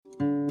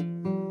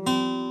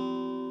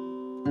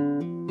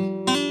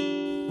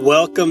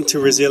Welcome to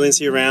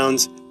Resiliency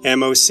Rounds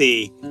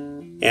MOC.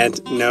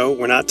 And no,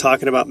 we're not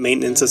talking about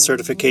maintenance of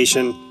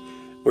certification.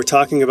 We're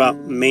talking about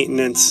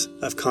maintenance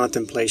of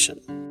contemplation.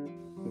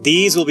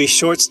 These will be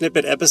short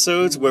snippet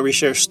episodes where we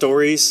share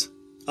stories,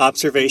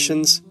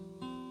 observations,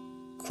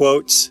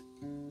 quotes.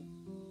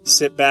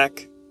 Sit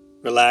back,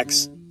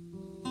 relax,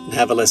 and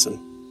have a listen.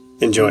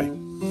 Enjoy.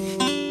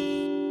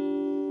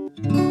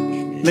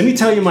 Let me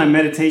tell you my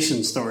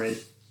meditation story.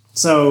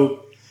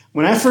 So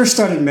when I first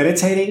started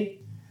meditating,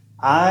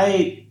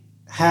 I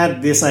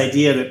had this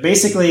idea that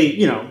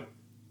basically,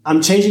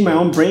 I'm changing my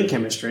own brain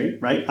chemistry,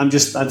 right? I'm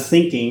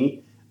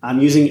thinking,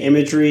 I'm using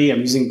imagery, I'm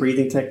using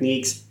breathing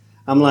techniques.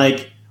 I'm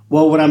like,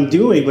 well, what I'm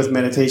doing with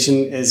meditation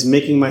is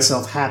making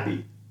myself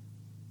happy.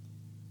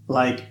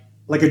 Like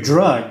a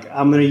drug.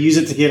 I'm going to use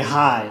it to get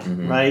high,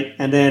 right?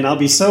 And then I'll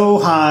be so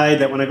high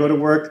that when I go to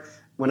work,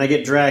 when I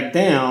get dragged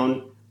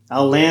down,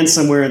 I'll land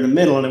somewhere in the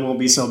middle and it won't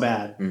be so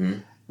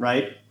bad,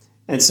 right?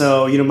 And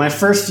so, my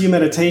first few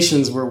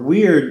meditations were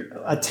weird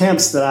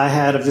attempts that I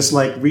had of just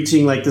like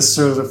reaching like this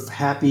sort of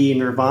happy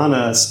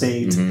nirvana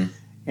state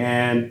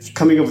and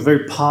coming up with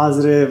very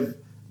positive,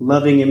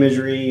 loving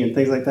imagery and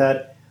things like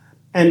that.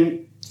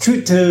 And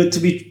to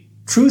be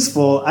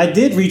truthful, I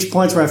did reach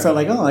points where I felt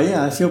like, oh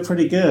yeah, I feel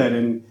pretty good.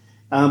 And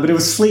but it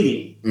was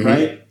fleeting,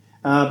 right?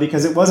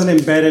 Because it wasn't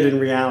embedded in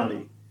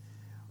reality.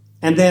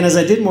 And then as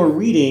I did more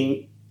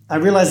reading, I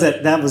realized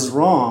that was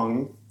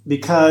wrong.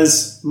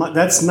 Because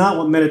that's not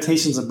what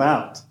meditation's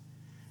about.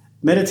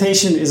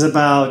 Meditation is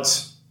about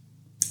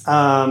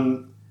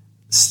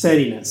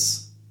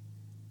steadiness,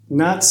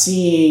 not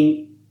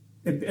seeing,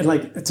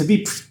 like to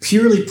be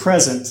purely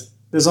present.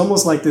 There's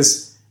almost like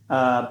this,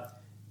 if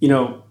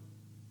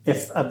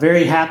a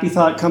very happy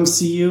thought comes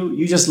to you,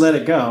 you just let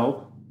it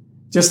go,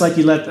 just like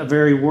you let a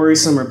very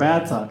worrisome or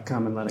bad thought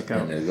come and let it go.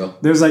 Yeah, there you go.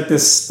 There's like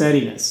this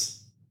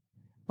steadiness,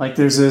 like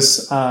there's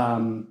this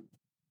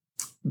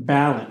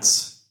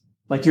balance.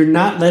 Like you're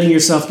not letting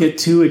yourself get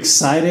too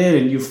excited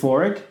and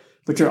euphoric,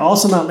 but you're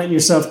also not letting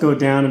yourself go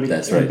down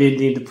and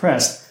being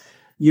depressed.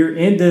 You're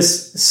in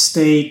this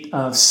state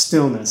of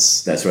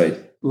stillness. That's right.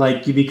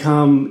 Like you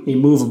become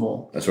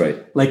immovable. That's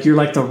right. Like you're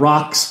like the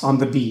rocks on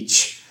the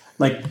beach.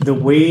 Like the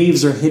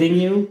waves are hitting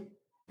you.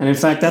 And in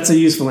fact, that's a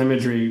useful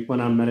imagery when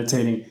I'm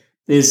meditating,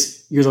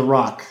 is you're the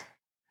rock.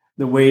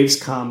 The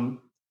waves come,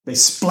 they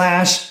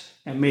splash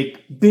and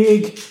make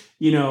big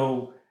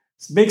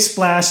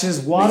splashes,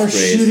 water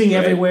shooting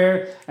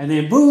everywhere, and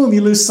then boom,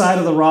 you lose sight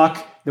of the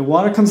rock. The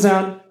water comes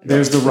down,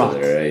 there's the rock.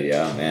 Right,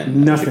 yeah,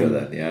 man. Nothing.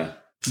 That, yeah.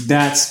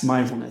 That's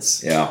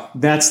mindfulness. Yeah.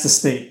 That's the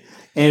state.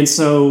 And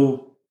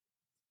so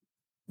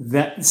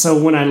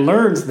when I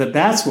learned that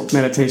that's what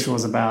meditation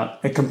was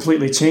about, it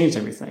completely changed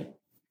everything.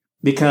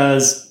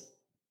 Because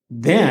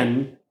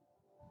then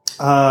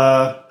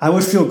I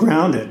would feel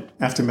grounded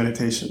after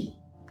meditation.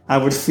 I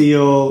would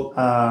feel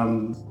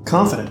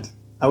confident.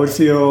 I would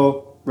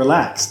feel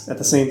relaxed at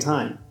the same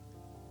time.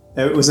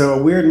 It was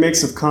a weird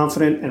mix of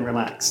confident and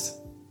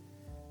relaxed.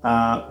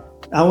 I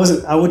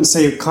wouldn't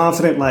say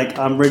confident like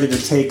I'm ready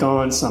to take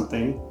on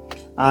something.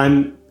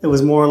 It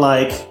was more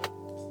like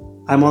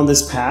I'm on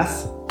this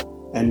path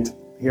and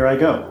here I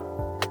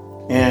go.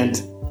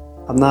 And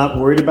I'm not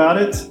worried about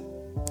it.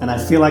 And I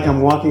feel like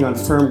I'm walking on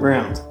firm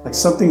ground. Like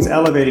something's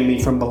elevating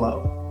me from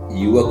below.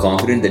 You are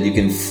confident that you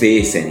can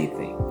face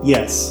anything.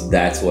 Yes.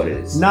 That's what it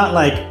is. Not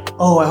like,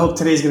 oh, I hope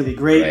today's going to be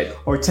great, right,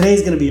 or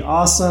today's going to be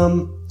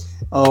awesome,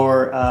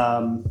 or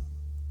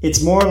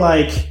it's more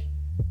like,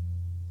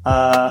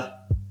 like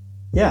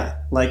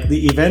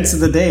the events of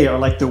the day are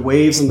like the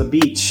waves on the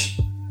beach,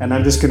 and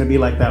I'm just going to be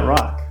like that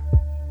rock.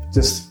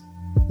 Just,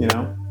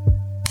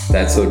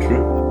 That's so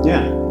true.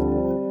 Yeah.